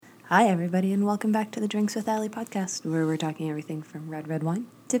Hi, everybody, and welcome back to the Drinks with Allie podcast, where we're talking everything from red wine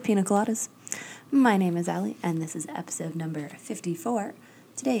to pina coladas. My name is Allie, and this is episode number 54.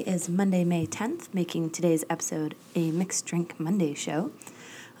 Today is Monday, May 10th, making today's episode a Mixed Drink Monday show.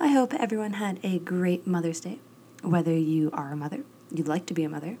 I hope everyone had a great Mother's Day. Whether you are a mother, you'd like to be a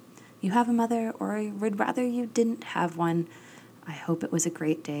mother, you have a mother, or would rather you didn't have one, I hope it was a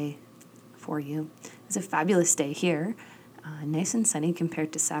great day for you. It was a fabulous day here. Nice and sunny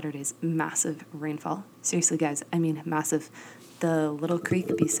compared to Saturday's massive rainfall. Seriously, guys, I mean massive. The little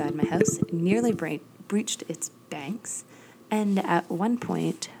creek beside my house nearly breached its banks, and at one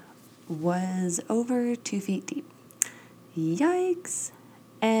point was over 2 feet deep. Yikes!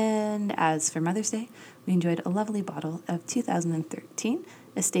 And as for Mother's Day, we enjoyed a lovely bottle of 2013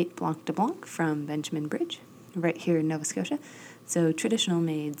 Estate Blanc de Blanc from Benjamin Bridge, right here in Nova Scotia. So traditional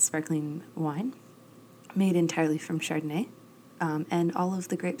made sparkling wine, made entirely from Chardonnay, and all of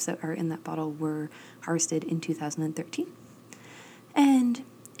the grapes that are in that bottle were harvested in 2013. And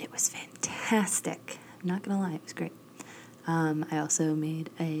it was fantastic. I'm not going to lie, it was great. I also made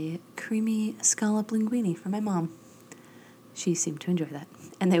a creamy scallop linguine for my mom. She seemed to enjoy that,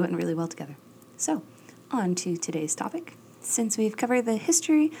 and they went really well together. So, on to today's topic. Since we've covered the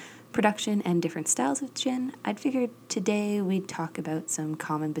history, production, and different styles of gin, I'd figured today we'd talk about some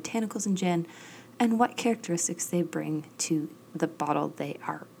common botanicals in gin and what characteristics they bring to the bottle they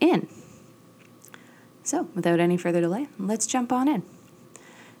are in. So, without any further delay, let's jump on in.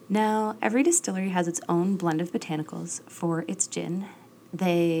 Now, every distillery has its own blend of botanicals for its gin.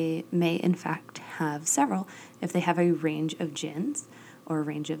 They may, in fact, have several if they have a range of gins or a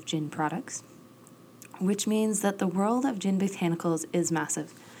range of gin products, which means that the world of gin botanicals is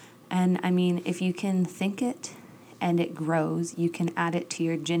massive. And I mean, if you can think it and it grows, you can add it to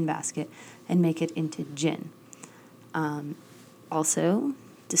your gin basket and make it into gin. Also,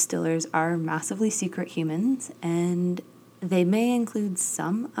 distillers are massively secret humans, and they may include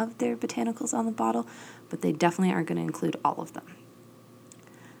some of their botanicals on the bottle, but they definitely aren't going to include all of them.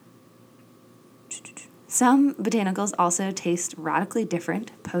 Some botanicals also taste radically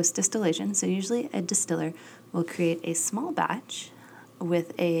different post-distillation, so usually a distiller will create a small batch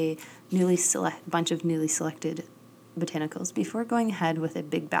with a bunch of newly selected botanicals before going ahead with a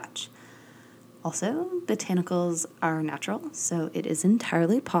big batch. Also, botanicals are natural, so it is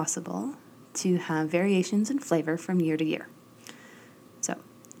entirely possible to have variations in flavor from year to year. So,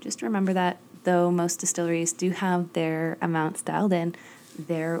 just remember that though most distilleries do have their amounts dialed in,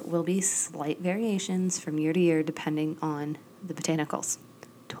 there will be slight variations from year to year depending on the botanicals.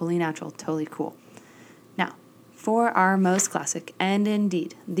 Totally natural, totally cool. Now, for our most classic, and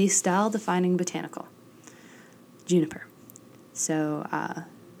indeed, the style-defining botanical, juniper. So,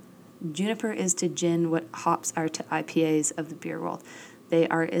 juniper is to gin what hops are to IPAs of the beer world. They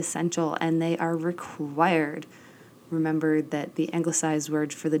are essential and they are required. Remember that the anglicized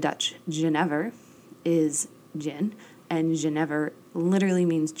word for the Dutch Genever is gin, and Genever literally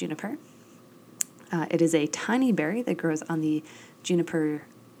means juniper. It is a tiny berry that grows on the juniper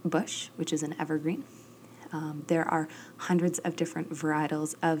bush, which is an evergreen. There are hundreds of different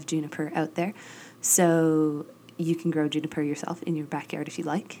varietals of juniper out there, so you can grow juniper yourself in your backyard if you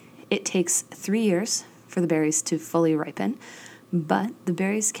like. It takes 3 years for the berries to fully ripen, but the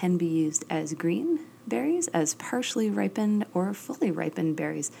berries can be used as green berries, as partially ripened or fully ripened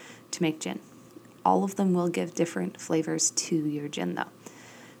berries to make gin. All of them will give different flavors to your gin, though.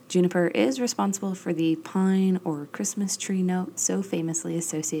 Juniper is responsible for the pine or Christmas tree note so famously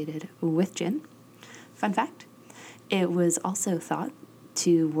associated with gin. Fun fact, it was also thought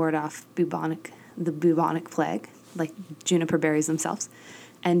to ward off the bubonic plague, like juniper berries themselves,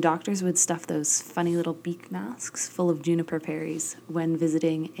 and doctors would stuff those funny little beak masks full of juniper berries when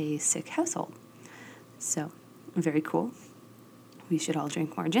visiting a sick household. So, very cool. We should all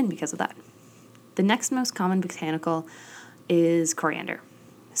drink more gin because of that. The next most common botanical is coriander.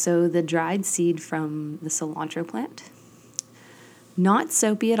 So the dried seed from the cilantro plant. Not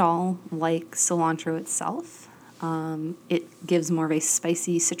soapy at all like cilantro itself. It gives more of a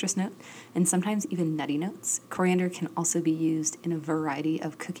spicy citrus note and sometimes even nutty notes. Coriander can also be used in a variety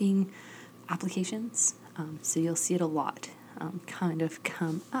of cooking applications. So you'll see it a lot kind of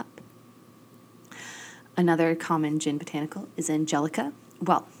come up. Another common gin botanical is angelica.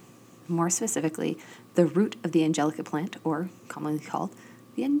 Well, more specifically, the root of the angelica plant, or commonly called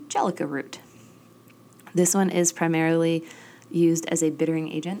the angelica root. This one is primarily used as a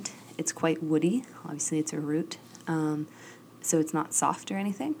bittering agent. It's quite woody. Obviously, it's a root, so it's not soft or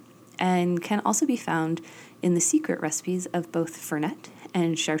anything, and can also be found in the secret recipes of both Fernet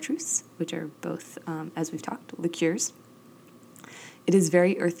and Chartreuse, which are both, as we've talked, liqueurs. It is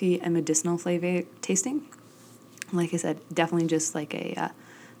very earthy and medicinal flavor tasting. Like I said, definitely just like a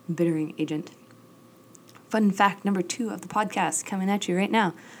bittering agent. Fun fact number 2 of the podcast coming at you right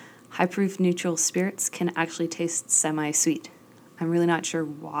now. High proof neutral spirits can actually taste semi-sweet. I'm really not sure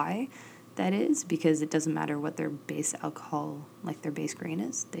why that is, because it doesn't matter what their base alcohol, like their base grain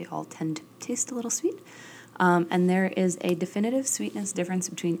is. They all tend to taste a little sweet. And there is a definitive sweetness difference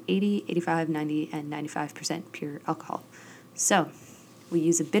between 80, 85, 90, and 95% pure alcohol. So we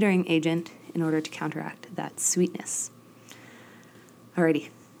use a bittering agent in order to counteract that sweetness. Alrighty,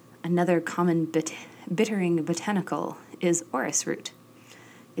 another common bittering botanical is orris root.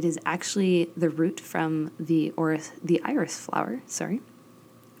 It is actually the root from the iris flower,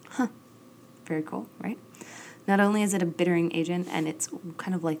 Very cool, right? Not only is it a bittering agent, and it's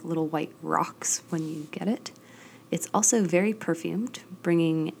kind of like little white rocks when you get it, it's also very perfumed,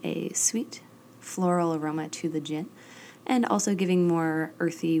 bringing a sweet floral aroma to the gin, and also giving more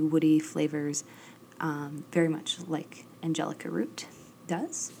earthy, woody flavors, very much like Angelica root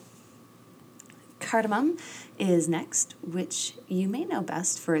does. Cardamom is next, which you may know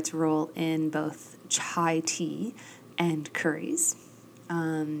best for its role in both chai tea and curries.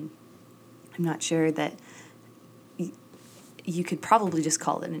 I'm not sure that you could probably just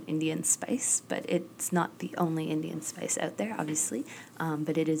call it an Indian spice, but it's not the only Indian spice out there, obviously.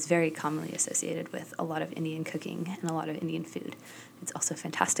 But it is very commonly associated with a lot of Indian cooking and a lot of Indian food. It's also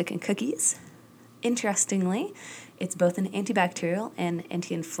fantastic in cookies. Interestingly, it's both an antibacterial and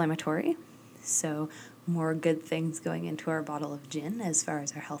anti-inflammatory, so more good things going into our bottle of gin as far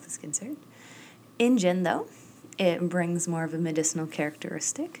as our health is concerned. In gin, though, it brings more of a medicinal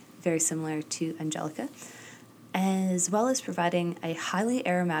characteristic, very similar to Angelica, as well as providing a highly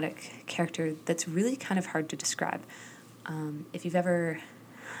aromatic character that's really kind of hard to describe. If you've ever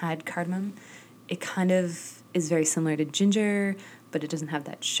had cardamom, it kind of is very similar to ginger, but it doesn't have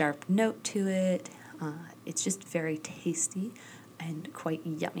that sharp note to it. It's just very tasty and quite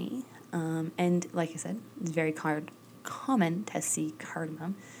yummy. And like I said, it's very common to see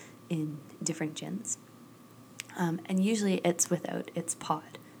cardamom in different gins. And usually it's without its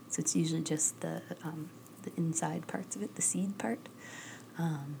pod. So it's usually just the inside parts of it, the seed part.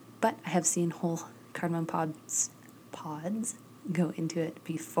 But I have seen whole cardamom pods go into it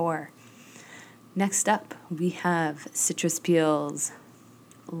before. Next up, we have citrus peels.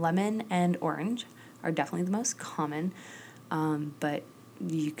 Lemon and orange are definitely the most common, but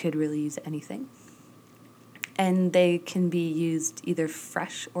you could really use anything. And they can be used either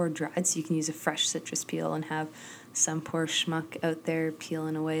fresh or dried, so you can use a fresh citrus peel and have some poor schmuck out there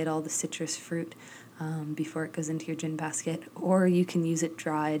peeling away at all the citrus fruit before it goes into your gin basket, or you can use it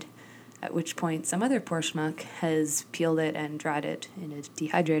dried, at which point some other poor schmuck has peeled it and dried it in a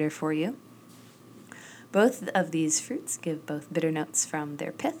dehydrator for you. Both of these fruits give both bitter notes from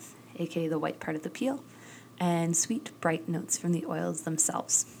their pith, aka the white part of the peel, and sweet, bright notes from the oils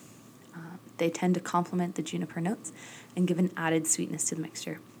themselves. They tend to complement the juniper notes and give an added sweetness to the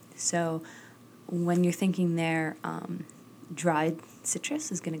mixture. So when you're thinking there, dried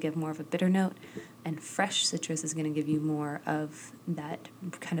citrus is going to give more of a bitter note, and fresh citrus is going to give you more of that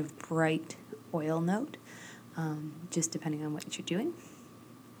kind of bright oil note, just depending on what you're doing.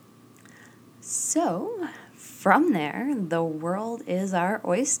 So from there, the world is our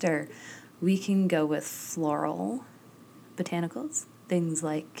oyster. We can go with floral botanicals, things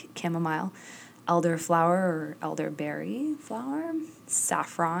like chamomile, elderflower or elderberry flower,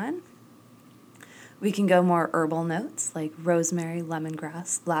 saffron. We can go more herbal notes like rosemary,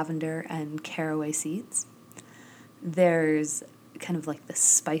 lemongrass, lavender, and caraway seeds. There's kind of like the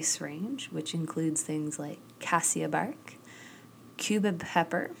spice range, which includes things like cassia bark, cubeb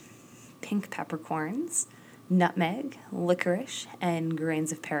pepper, pink peppercorns, nutmeg, licorice, and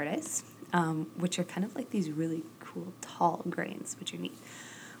grains of paradise, which are kind of like these really cool tall grains, which are neat.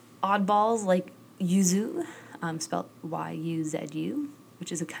 Oddballs like yuzu, spelled Y-U-Z-U,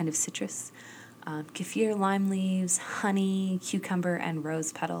 which is a kind of citrus, kaffir lime leaves, honey, cucumber, and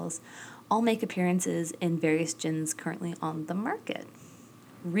rose petals all make appearances in various gins currently on the market.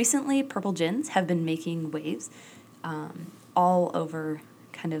 Recently, purple gins have been making waves all over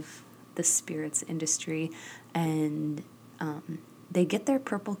kind of the spirits industry, and they get their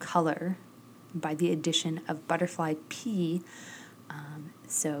purple color by the addition of butterfly pea.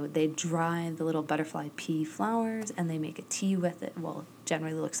 So they dry the little butterfly pea flowers and they make a tea with it. Well,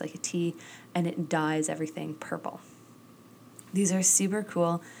 generally looks like a tea, and it dyes everything purple. These are super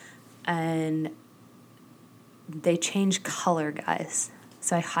cool, and they change color, guys.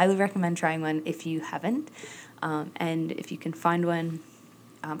 So I highly recommend trying one if you haven't. And if you can find one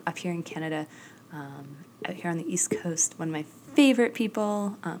up here in Canada, out here on the East Coast, one of my favorite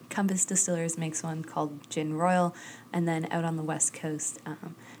people. Compass Distillers makes one called Gin Royal, and then out on the West Coast,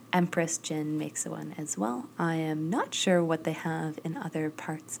 Empress Gin makes one as well. I am not sure what they have in other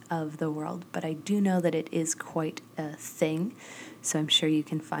parts of the world, but I do know that it is quite a thing, so I'm sure you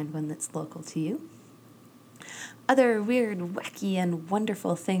can find one that's local to you. Other weird, wacky, and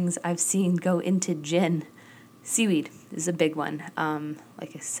wonderful things I've seen go into gin. Seaweed is a big one.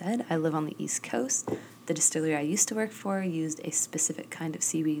 Like I said, I live on the East Coast. The distillery I used to work for used a specific kind of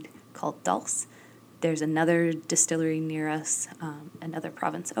seaweed called dulse. There's another distillery near us, another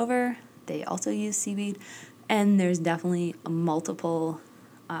province over. They also use seaweed. And there's definitely multiple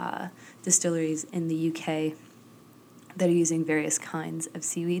distilleries in the UK that are using various kinds of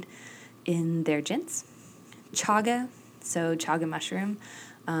seaweed in their gins. Chaga, so chaga mushroom,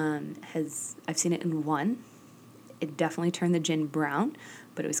 I've seen it in one. It definitely turned the gin brown,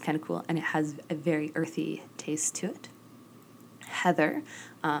 but it was kind of cool, and it has a very earthy taste to it. Heather,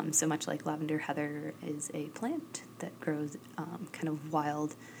 so much like lavender, heather is a plant that grows kind of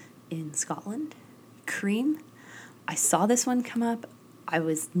wild in Scotland. Cream, I saw this one come up.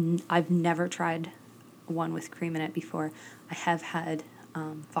 I've never tried one with cream in it before. I have had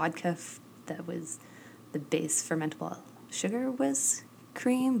vodka that was the base fermentable sugar was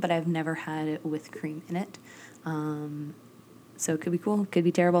cream, but I've never had it with cream in it. So it could be cool, could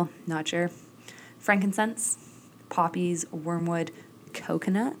be terrible, not sure. Frankincense, poppies, wormwood,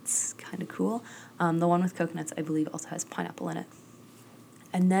 coconuts, kind of cool. The one with coconuts, I believe, also has pineapple in it.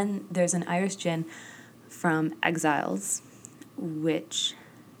 And then there's an Irish gin from Exiles, which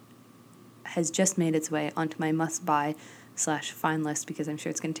has just made its way onto my must-buy/find list, because I'm sure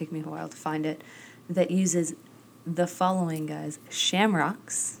it's going to take me a while to find it, that uses the following, guys: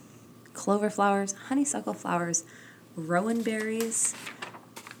 shamrocks, clover flowers, honeysuckle flowers, rowan berries,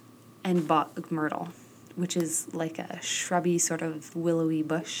 and bog myrtle, which is like a shrubby sort of willowy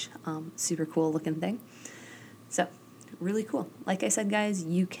bush, super cool looking thing. So really cool. Like I said, guys,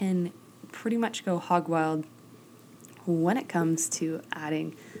 you can pretty much go hog wild when it comes to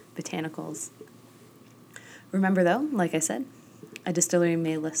adding botanicals. Remember though, like I said, a distillery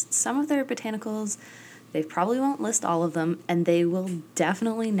may list some of their botanicals. They probably won't list all of them, and they will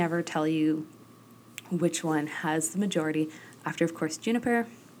definitely never tell you which one has the majority after, of course, juniper,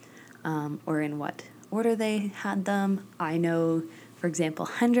 or in what order they had them. I know, for example,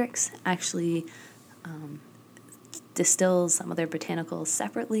 Hendrick's actually distills some of their botanicals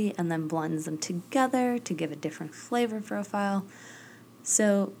separately and then blends them together to give a different flavor profile.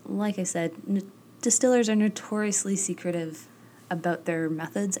 So, like I said, distillers are notoriously secretive about their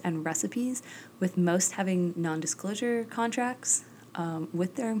methods and recipes, with most having non-disclosure contracts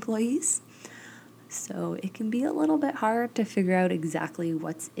with their employees. So it can be a little bit hard to figure out exactly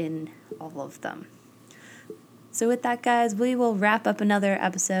what's in all of them. So with that, guys, we will wrap up another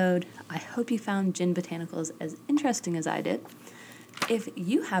episode. I hope you found gin botanicals as interesting as I did. If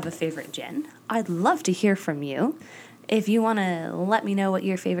you have a favorite gin, I'd love to hear from you. If you want to let me know what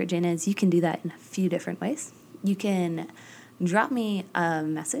your favorite gin is, you can do that in a few different ways. You can drop me a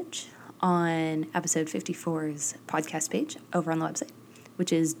message on episode 54's podcast page over on the website,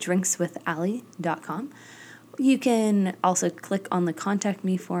 which is drinkswithally.com. You can also click on the contact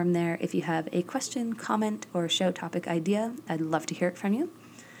me form there if you have a question, comment, or show topic idea. I'd love to hear it from you.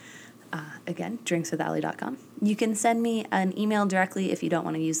 Again, drinkswithally.com. You can send me an email directly if you don't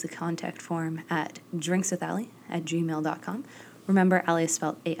want to use the contact form at drinkswithally@gmail.com. Remember, Ali is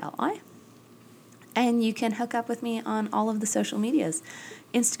spelled A-L-I. And you can hook up with me on all of the social medias,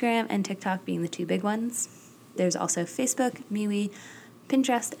 Instagram and TikTok being the two big ones. There's also Facebook, MeWe,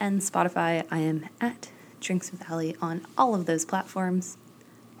 Pinterest, and Spotify. I am at Drinks with Ali on all of those platforms.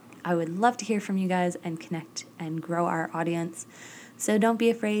 I would love to hear from you guys and connect and grow our audience. So don't be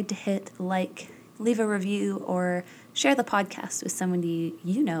afraid to hit like, leave a review, or share the podcast with somebody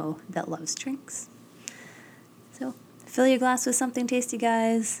you know that loves drinks. So fill your glass with something tasty,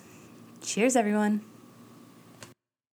 guys. Cheers, everyone.